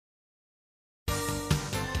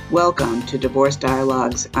Welcome to Divorce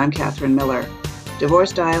Dialogues. I'm Catherine Miller.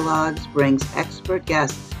 Divorce Dialogues brings expert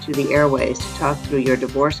guests to the airways to talk through your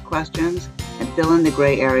divorce questions and fill in the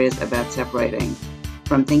gray areas about separating.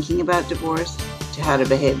 From thinking about divorce, to how to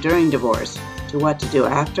behave during divorce, to what to do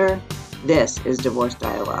after, this is Divorce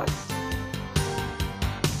Dialogues.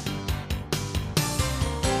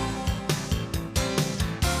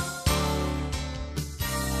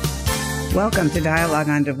 Welcome to Dialogue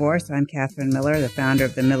on Divorce. I'm Catherine Miller, the founder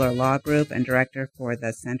of the Miller Law Group and director for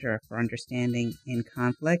the Center for Understanding in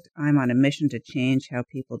Conflict. I'm on a mission to change how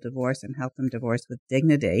people divorce and help them divorce with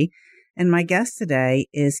dignity. And my guest today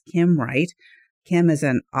is Kim Wright. Kim is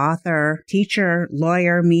an author, teacher,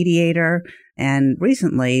 lawyer, mediator, and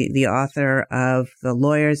recently the author of The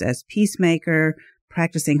Lawyers as Peacemaker,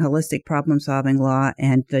 Practicing Holistic Problem-Solving Law,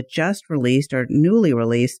 and the just released or newly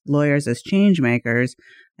released Lawyers as Changemakers.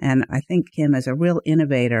 And I think Kim is a real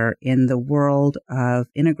innovator in the world of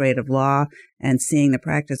integrative law and seeing the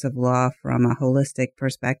practice of law from a holistic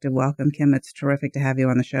perspective. Welcome, Kim. It's terrific to have you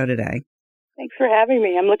on the show today. Thanks for having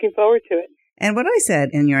me. I'm looking forward to it. And what I said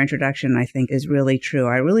in your introduction, I think, is really true.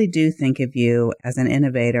 I really do think of you as an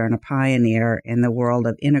innovator and a pioneer in the world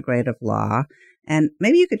of integrative law. And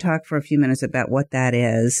maybe you could talk for a few minutes about what that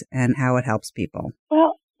is and how it helps people.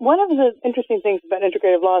 Well, one of the interesting things about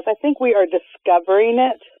integrative law is I think we are discovering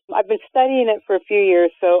it. I've been studying it for a few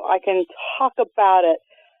years, so I can talk about it,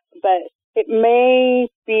 but it may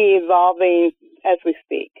be evolving as we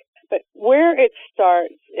speak. But where it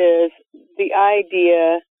starts is the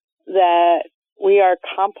idea that we are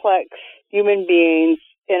complex human beings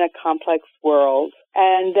in a complex world,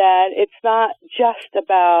 and that it's not just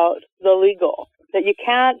about the legal, that you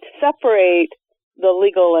can't separate the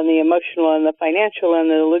legal and the emotional and the financial and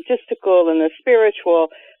the logistical and the spiritual,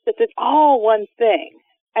 that it's all one thing.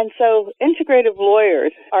 And so integrative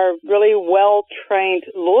lawyers are really well-trained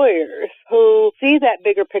lawyers who see that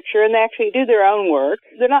bigger picture and they actually do their own work.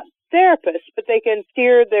 They're not therapists, but they can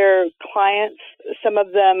steer their clients. Some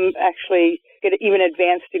of them actually get even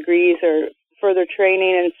advanced degrees or further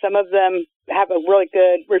training, and some of them have a really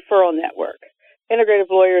good referral network. Integrative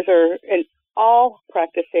lawyers are in all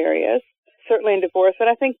practice areas, certainly in divorce. And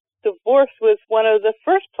I think divorce was one of the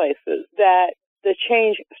first places that the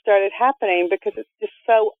change started happening because it's just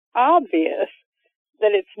so obvious that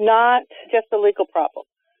it's not just a legal problem.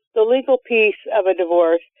 The legal piece of a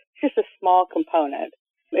divorce is just a small component.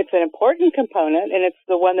 It's an important component, and it's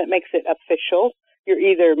the one that makes it official. You're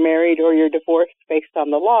either married or you're divorced based on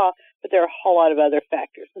the law, but there are a whole lot of other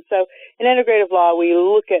factors. And so in integrative law, we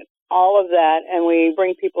look at all of that, and we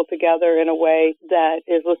bring people together in a way that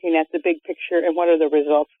is looking at the big picture and what are the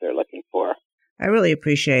results they're looking for. I really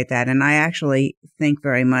appreciate that. And I actually think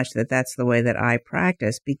very much that that's the way that I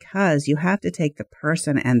practice, because you have to take the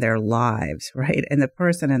person and their lives, right? And the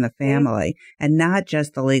person and the family, and not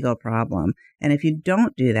just the legal problem. And if you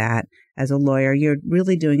don't do that as a lawyer, you're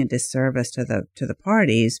really doing a disservice to the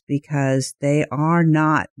parties, because they are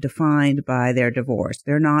not defined by their divorce.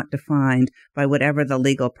 They're not defined by whatever the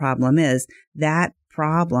legal problem is. That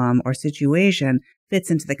problem or situation fits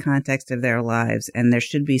into the context of their lives, and there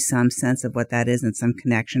should be some sense of what that is and some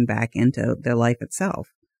connection back into their life itself.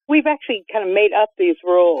 We've actually kind of made up these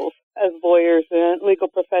rules as lawyers and legal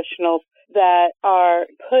professionals that are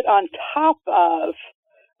put on top of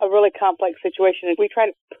a really complex situation. And we try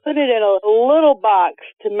to put it in a little box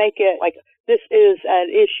to make it like this is an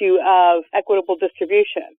issue of equitable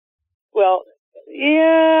distribution. Well,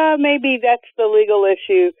 yeah, maybe that's the legal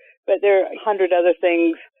issue, but there are 100 other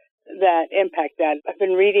things that impact that. I've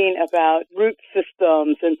been reading about root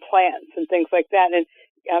systems and plants and things like that. And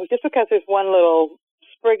just because there's one little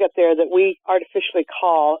sprig up there that we artificially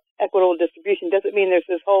call equitable distribution doesn't mean there's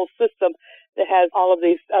this whole system that has all of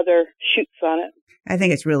these other shoots on it. I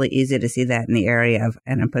think it's really easy to see that in the area of,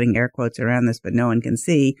 and I'm putting air quotes around this, but no one can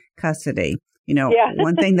see, custody. You know,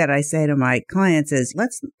 One thing that I say to my clients is,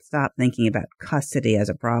 let's stop thinking about custody as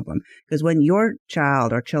a problem. Because when your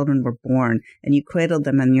child or children were born and you cradled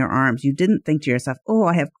them in your arms, you didn't think to yourself, oh,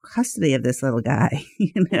 I have custody of this little guy.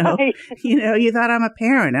 Right. You thought, I'm a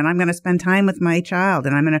parent and I'm going to spend time with my child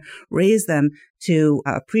and I'm going to raise them to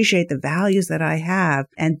appreciate the values that I have.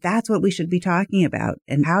 And that's what we should be talking about.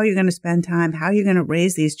 And how you're going to spend time, how you're going to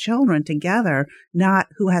raise these children together, not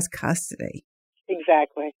who has custody.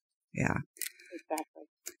 Exactly. Yeah. Exactly.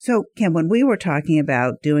 So, Kim, when we were talking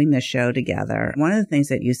about doing this show together, one of the things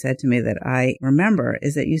that you said to me that I remember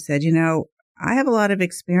is that you said, I have a lot of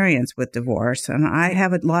experience with divorce and I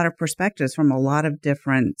have a lot of perspectives from a lot of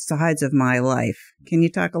different sides of my life. Can you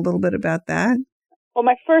talk a little bit about that? Well,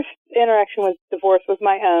 my first interaction with divorce was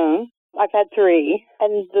my own. I've had 3,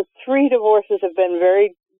 and the 3 divorces have been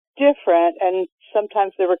very different, and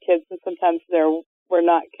sometimes there were kids and sometimes there were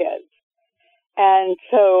not kids. And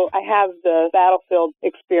so I have the battlefield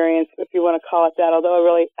experience, if you want to call it that, although I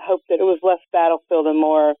really hope that it was less battlefield and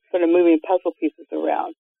more sort of moving puzzle pieces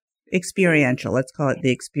around. Experiential. Let's call it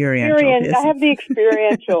the experiential. I have the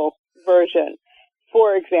experiential version.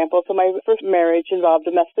 For example, so my first marriage involved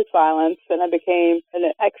domestic violence, and I became an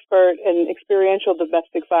expert in experiential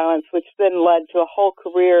domestic violence, which then led to a whole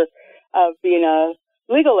career of being a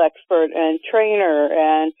legal expert and trainer,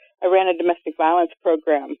 and I ran a domestic violence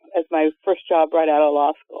program as my first job right out of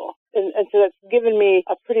law school. And so that's given me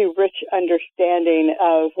a pretty rich understanding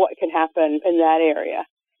of what can happen in that area.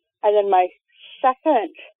 And then my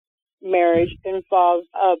second marriage involved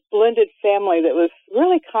a blended family that was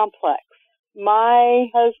really complex.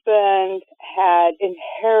 My husband had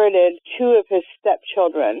inherited two of his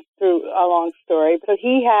stepchildren through a long story. So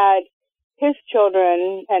he had his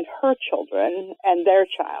children and her children and their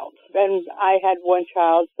child. And I had one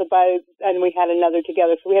child, and we had another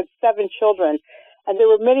together. So we had 7 children. And there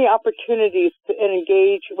were many opportunities to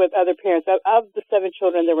engage with other parents. Of the 7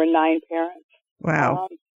 children, there were 9 parents. Wow.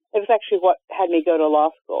 It was actually what had me go to law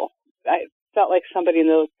school. I felt like somebody in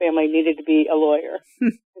the family needed to be a lawyer.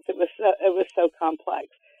 It was so complex.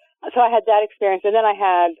 So I had that experience. And then I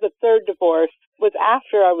had the third divorce was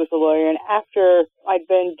after I was a lawyer and after I'd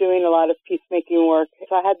been doing a lot of peacemaking work.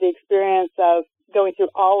 So I had the experience of going through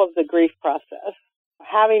all of the grief process,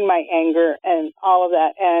 having my anger and all of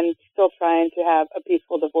that, and still trying to have a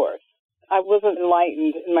peaceful divorce. I wasn't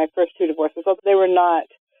enlightened in my first 2 divorces. They were not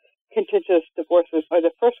contentious divorces, or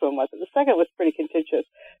the first one wasn't. The second was pretty contentious,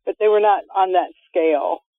 but they were not on that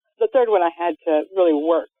scale. The third one, I had to really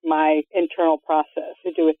work my internal process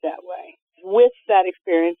to do it that way. With that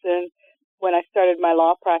experience, and when I started my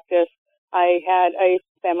law practice, I had a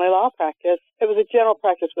family law practice. It was a general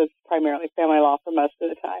practice with primarily family law for most of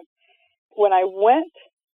the time. When I went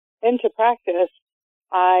into practice,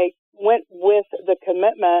 I went with the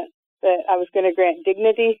commitment that I was going to grant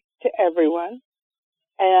dignity to everyone,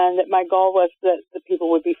 and that my goal was that the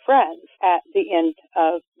people would be friends at the end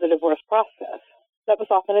of the divorce process. That was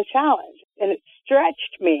often a challenge, and it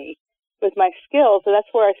stretched me with my skills. So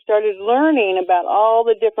that's where I started learning about all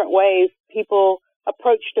the different ways people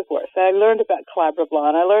approach divorce. I learned about collaborative law,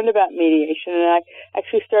 and I learned about mediation, and I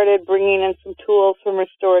actually started bringing in some tools from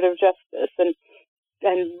restorative justice and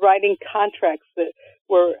writing contracts that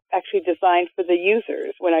were actually designed for the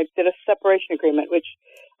users. When I did a separation agreement, which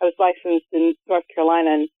I was licensed in North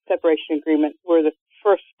Carolina, and separation agreements were the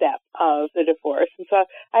first step of the divorce. And so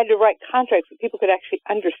I had to write contracts that people could actually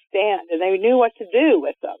understand, and they knew what to do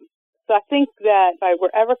with them. So I think that if I were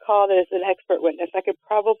ever called as an expert witness, I could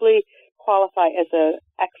probably qualify as an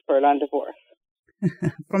expert on divorce.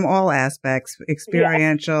 From all aspects,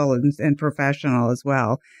 experiential and professional as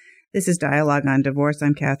well. This is Dialogue on Divorce.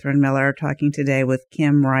 I'm Catherine Miller, talking today with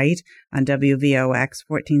Kim Wright on WVOX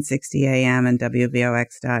 1460 AM and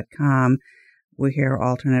WVOX.com. We're here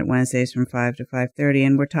alternate Wednesdays from 5 to 5:30,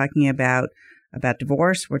 and we're talking about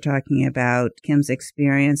divorce. We're talking about Kim's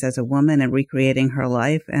experience as a woman and recreating her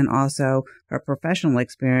life, and also her professional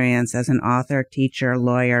experience as an author, teacher,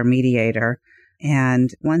 lawyer, mediator. And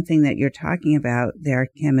one thing that you're talking about there,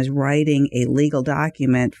 Kim, is writing a legal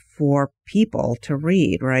document for people to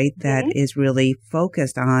read, right? That is really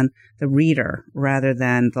focused on the reader rather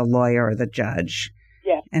than the lawyer or the judge.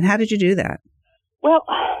 Yes. And how did you do that? Well,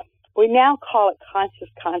 we now call it conscious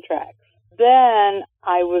contracts. Then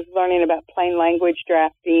I was learning about plain language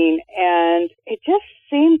drafting, and it just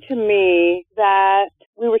seemed to me that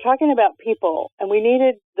we were talking about people, and we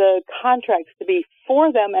needed the contracts to be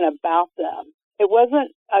for them and about them. It wasn't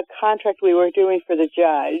a contract we were doing for the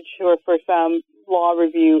judge or for some law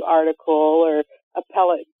review article or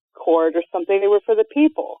appellate court or something. They were for the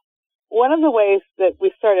people. One of the ways that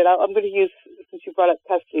we started, I'm going to use, since you brought up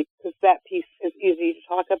custody, because that piece is easy to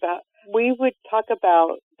talk about. We would talk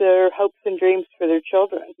about their hopes and dreams for their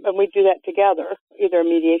children, and we'd do that together, either a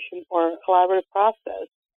mediation or a collaborative process.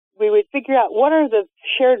 We would figure out what are the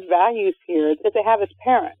shared values here that they have as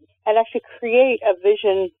parents, and actually create a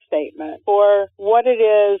vision statement for what it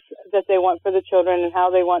is that they want for the children and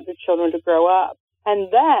how they want the children to grow up.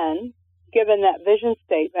 And then, given that vision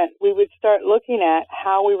statement, we would start looking at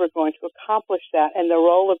how we were going to accomplish that and the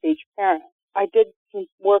role of each parent. I did some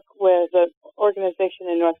work with an organization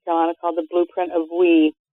in North Carolina called the Blueprint of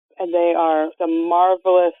We, and they are a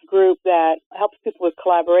marvelous group that helps people with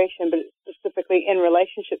collaboration, but specifically in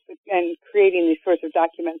relationships and creating these sorts of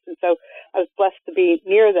documents. And so I was blessed to be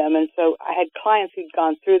near them, and so I had clients who'd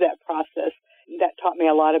gone through that process. That taught me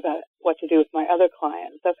a lot about what to do with my other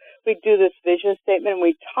clients. So we do this vision statement and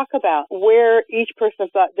we talk about where each person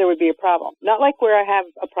thought there would be a problem. Not like where I have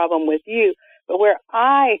a problem with you, but where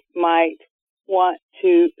I might want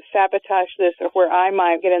to sabotage this or where I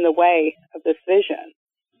might get in the way of this vision.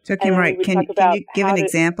 So, Kim Wright, can you give an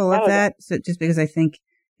example of that? So, just because I think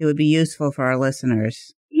it would be useful for our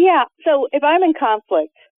listeners. Yeah. So if I'm in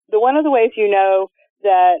conflict, one of the ways you know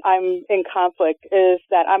that I'm in conflict is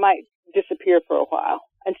that I might disappear for a while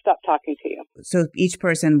and stop talking to you. So each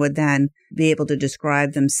person would then be able to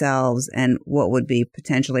describe themselves and what would be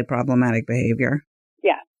potentially problematic behavior.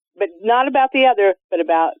 Yeah, but not about the other, but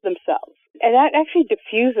about themselves. And that actually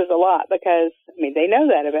diffuses a lot because, they know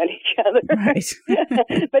that about each other. Right.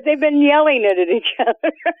 But they've been yelling it at each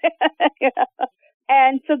other. Yeah.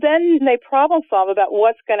 And so then they problem solve about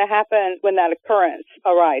what's going to happen when that occurrence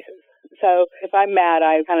arises. So if I'm mad,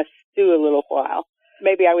 I kind of stew a little while.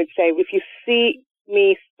 Maybe I would say, if you see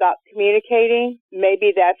me stop communicating,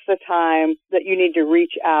 maybe that's the time that you need to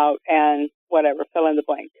reach out and whatever, fill in the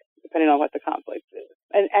blank, depending on what the conflict is.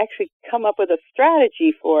 And actually come up with a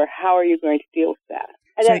strategy for how are you going to deal with that.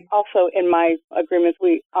 And then also in my agreements,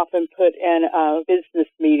 we often put in a business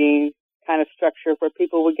meeting kind of structure where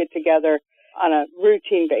people would get together on a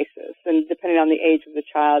routine basis. And depending on the age of the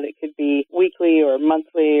child, it could be weekly or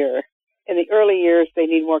monthly, or in the early years, they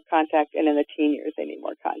need more contact, and in the teen years, they need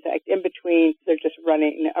more contact. In between, they're just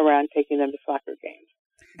running around taking them to soccer games.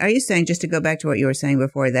 Are you saying, just to go back to what you were saying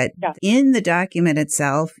before, that in the document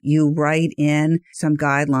itself, you write in some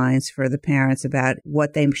guidelines for the parents about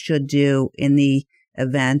what they should do in the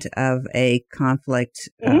event of a conflict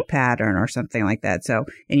pattern or something like that? So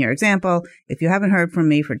in your example, if you haven't heard from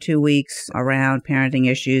me for 2 weeks around parenting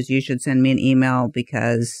issues, you should send me an email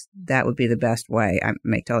because that would be the best way. I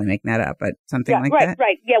may totally make that up, but something like that?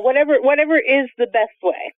 Right. Yeah, whatever is the best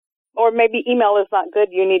way. Or maybe email is not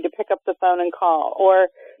good. You need to pick up the phone and call, or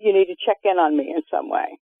you need to check in on me in some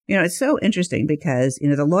way. It's so interesting because,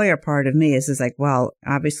 the lawyer part of me is like, well,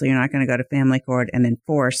 obviously you're not going to go to family court and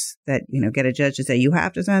enforce that, get a judge to say you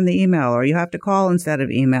have to send the email or you have to call instead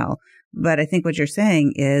of email. But I think what you're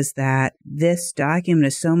saying is that this document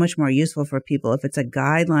is so much more useful for people if it's a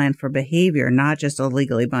guideline for behavior, not just a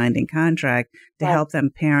legally binding contract to help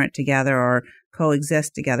them parent together or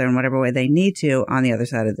coexist together in whatever way they need to on the other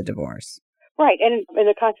side of the divorce. Right. And in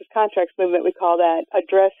the conscious contracts movement, we call that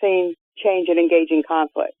addressing change and engaging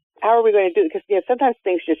conflict. How are we going to do it? Because sometimes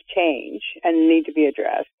things just change and need to be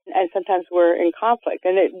addressed. And sometimes we're in conflict,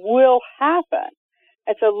 and it will happen.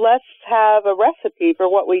 And so let's have a recipe for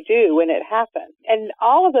what we do when it happens. And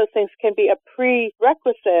all of those things can be a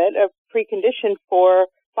prerequisite, a precondition for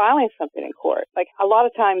filing something in court. Like a lot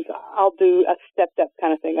of times I'll do a stepped up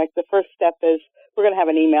kind of thing. Like the first step is we're going to have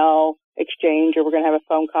an email exchange or we're going to have a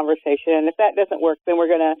phone conversation. And if that doesn't work, then we're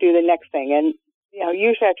going to do the next thing. And,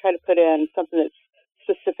 usually I try to put in something that's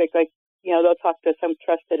specific, like, they'll talk to some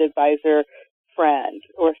trusted advisor friend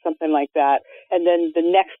or something like that. And then the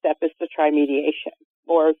next step is to try mediation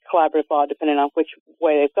or collaborative law, depending on which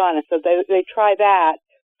way they've gone. And so they try that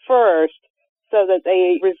first so that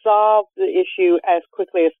they resolve the issue as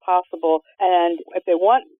quickly as possible. And if they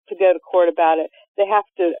want to go to court about it, they have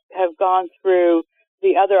to have gone through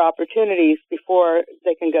the other opportunities before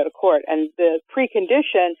they can go to court. And the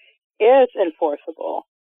precondition is enforceable.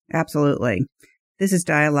 Absolutely. This is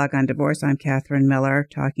Dialogue on Divorce. I'm Catherine Miller,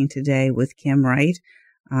 talking today with Kim Wright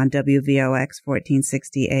on WVOX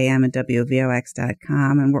 1460 AM and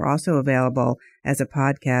WVOX.com. And we're also available as a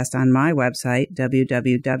podcast on my website,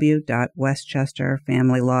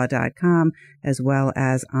 www.westchesterfamilylaw.com, as well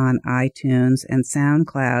as on iTunes and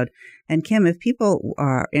SoundCloud. And Kim, if people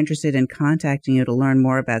are interested in contacting you to learn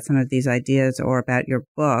more about some of these ideas or about your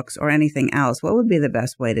books or anything else, what would be the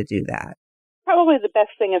best way to do that? Probably the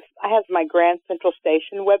best thing is I have my Grand Central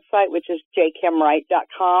Station website, which is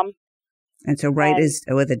jkimwright.com. And so Wright is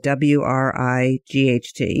with a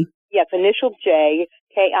W-R-I-G-H-T. Yes, initial J,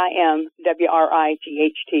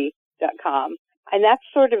 KIMWRIGHT.com. And that's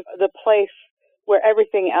sort of the place where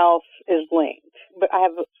everything else is linked. But I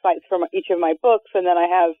have sites from each of my books, and then I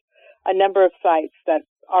have a number of sites that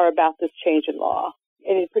are about this change in law.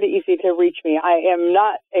 And it's pretty easy to reach me. I am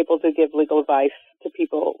not able to give legal advice to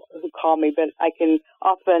people who call me, but I can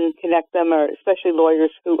often connect them, or especially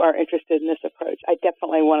lawyers who are interested in this approach. I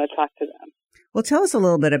definitely want to talk to them. Well, tell us a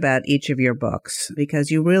little bit about each of your books,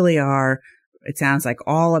 because you really are, it sounds like,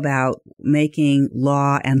 all about making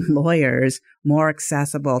law and lawyers more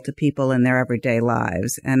accessible to people in their everyday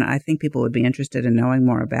lives. And I think people would be interested in knowing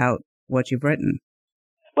more about what you've written.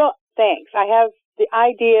 Well, thanks. I have the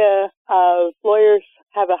idea of lawyers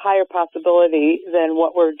have a higher possibility than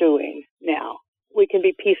what we're doing now. we can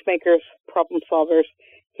be peacemakers, problem solvers,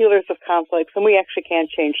 healers of conflicts, and we actually can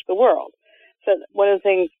change the world. So one of the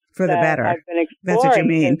things for the better. I've been exploring. That's what you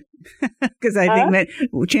mean. Because I think that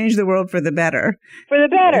change the world for the better. For the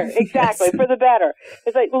better, exactly, Yes. for the better.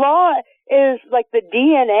 It's like law is like the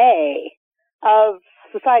DNA of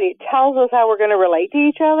society. It tells us how we're going to relate to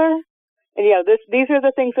each other. And, these are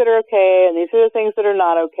the things that are okay, and these are the things that are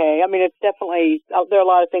not okay. I mean, it's definitely, there are a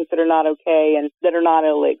lot of things that are not okay and that are not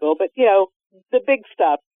illegal. But, the big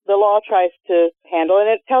stuff, the law tries to handle, and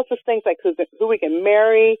it tells us things like who we can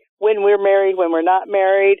marry, when we're married, when we're not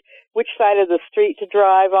married, which side of the street to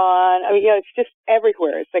drive on. I mean, it's just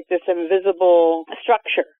everywhere. It's like this invisible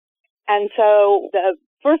structure. And so the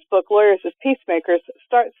first book, Lawyers as Peacemakers,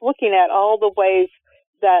 starts looking at all the ways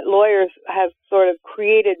that lawyers have sort of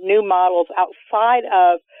created new models outside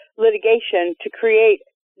of litigation to create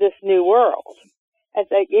this new world. And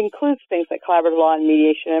it includes things like collaborative law and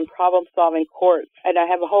mediation and problem-solving courts. And I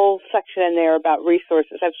have a whole section in there about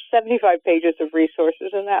resources. I have 75 pages of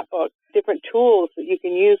resources in that book, different tools that you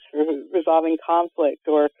can use for resolving conflict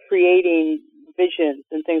or creating visions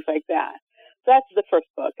and things like that. So that's the first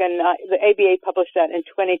book. And the ABA published that in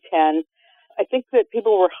 2010. I think that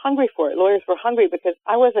people were hungry for it. Lawyers were hungry because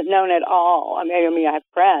I wasn't known at all. I mean, I have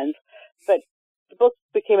friends, but the book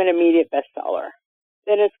became an immediate bestseller.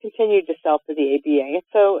 Then it's continued to sell to the ABA.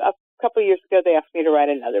 So a couple of years ago, they asked me to write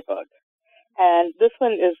another book. And this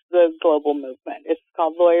one is the global movement. It's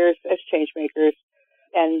called Lawyers as Changemakers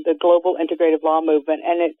and the Global Integrative Law Movement.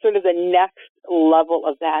 And it's sort of the next level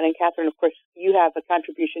of that. And Catherine, of course, you have a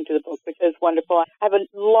contribution to the book, which is wonderful. I have a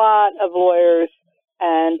lot of lawyers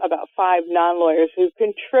and about 5 non-lawyers who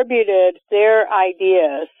contributed their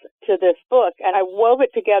ideas to this book. And I wove it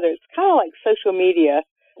together. It's kind of like social media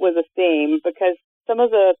with a theme, because some of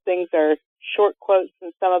the things are short quotes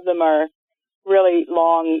and some of them are really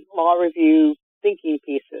long law review thinking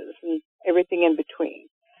pieces and everything in between.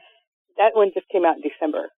 That one just came out in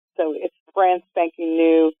December. So it's brand spanking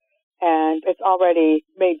new, and it's already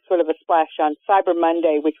made sort of a splash on Cyber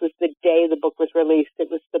Monday, which was the day the book was released. It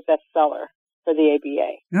was the bestseller for the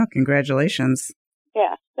ABA. Oh, congratulations.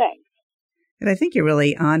 Yeah, thanks. And I think you're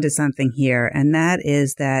really onto something here, and that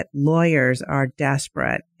is that lawyers are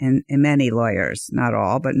desperate, and many lawyers, not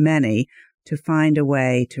all, but many, to find a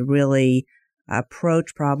way to really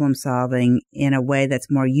approach problem solving in a way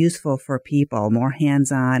that's more useful for people, more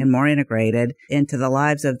hands-on and more integrated into the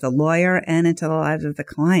lives of the lawyer and into the lives of the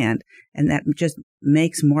client. And that just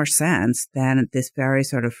makes more sense than this very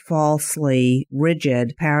sort of falsely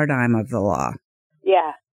rigid paradigm of the law.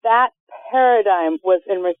 Yeah, that paradigm was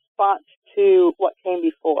in response to what came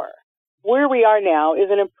before. Where we are now is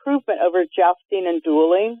an improvement over jousting and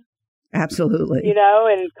dueling. Absolutely.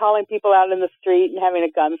 And calling people out in the street and having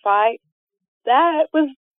a gunfight. That was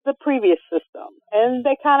the previous system. And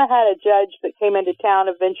they kind of had a judge that came into town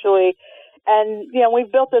eventually. And,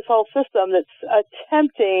 we've built this whole system that's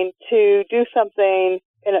attempting to do something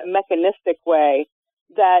in a mechanistic way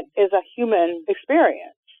that is a human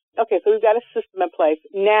experience. Okay, so we've got a system in place.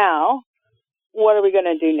 Now, what are we going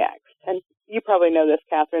to do next? And you probably know this,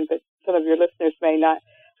 Catherine, but some of your listeners may not.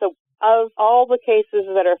 So of all the cases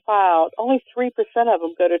that are filed, only 3% of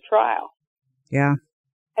them go to trial. Yeah.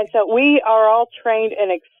 And so we are all trained and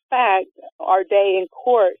expect our day in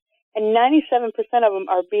court, and 97% of them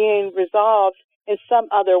are being resolved in some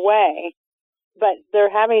other way, but they're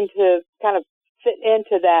having to kind of fit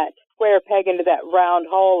into that square peg into that round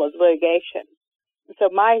hole of litigation. And so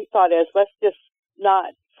my thought is, let's just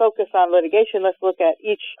not focus on litigation. Let's look at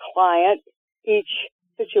each client, each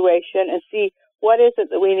situation, and see what is it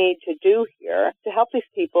that we need to do here to help these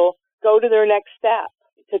people go to their next step,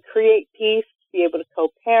 to create peace, be able to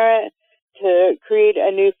co-parent, to create a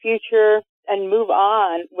new future and move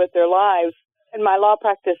on with their lives. In my law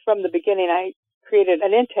practice from the beginning, I created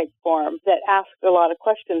an intake form that asked a lot of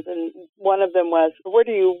questions, and one of them was, where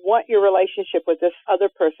do you want your relationship with this other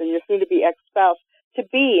person, your soon-to-be ex-spouse, to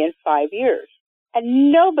be in 5 years?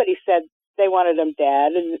 And nobody said they wanted them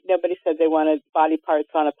dead, and nobody said they wanted body parts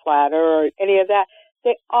on a platter or any of that.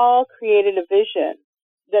 They all created a vision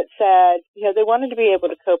that said, they wanted to be able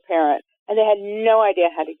to co-parent, and they had no idea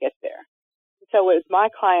how to get there. So with my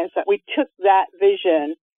clients, we took that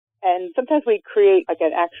vision, and sometimes we create like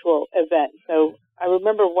an actual event. So I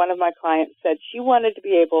remember one of my clients said she wanted to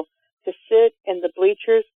be able to sit in the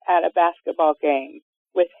bleachers at a basketball game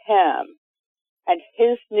with him and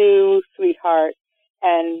his new sweetheart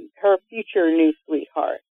and her future new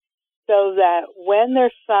sweetheart, so that when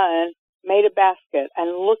their son made a basket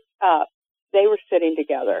and looked up, they were sitting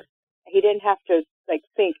together. He didn't have to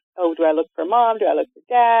think, oh, do I look for mom? Do I look for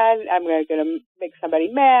dad? I'm going to make somebody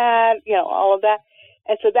mad, all of that.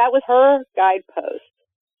 And so that was her guidepost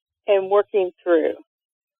in working through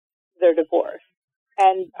their divorce.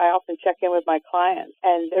 And I often check in with my clients,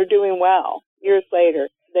 and they're doing well years later.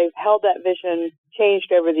 They've held that vision,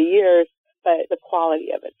 changed over the years, but the quality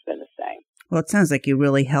of it's been the same. Well, it sounds like you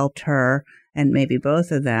really helped her and maybe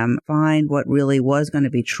both of them find what really was going to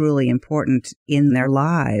be truly important in their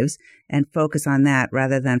lives and focus on that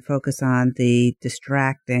rather than focus on the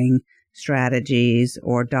distracting strategies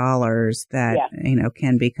or dollars that,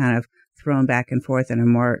 can be kind of thrown back and forth in a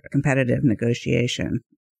more competitive negotiation.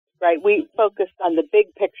 Right. We focused on the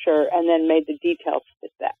big picture and then made the details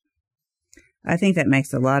fit that. I think that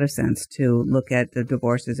makes a lot of sense to look at the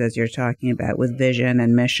divorces as you're talking about with vision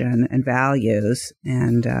and mission and values.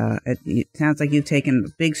 And it sounds like you've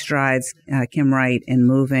taken big strides, Kim Wright, in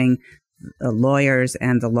moving the lawyers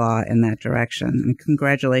and the law in that direction. And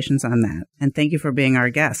congratulations on that. And thank you for being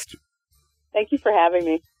our guest. Thank you for having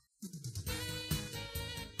me.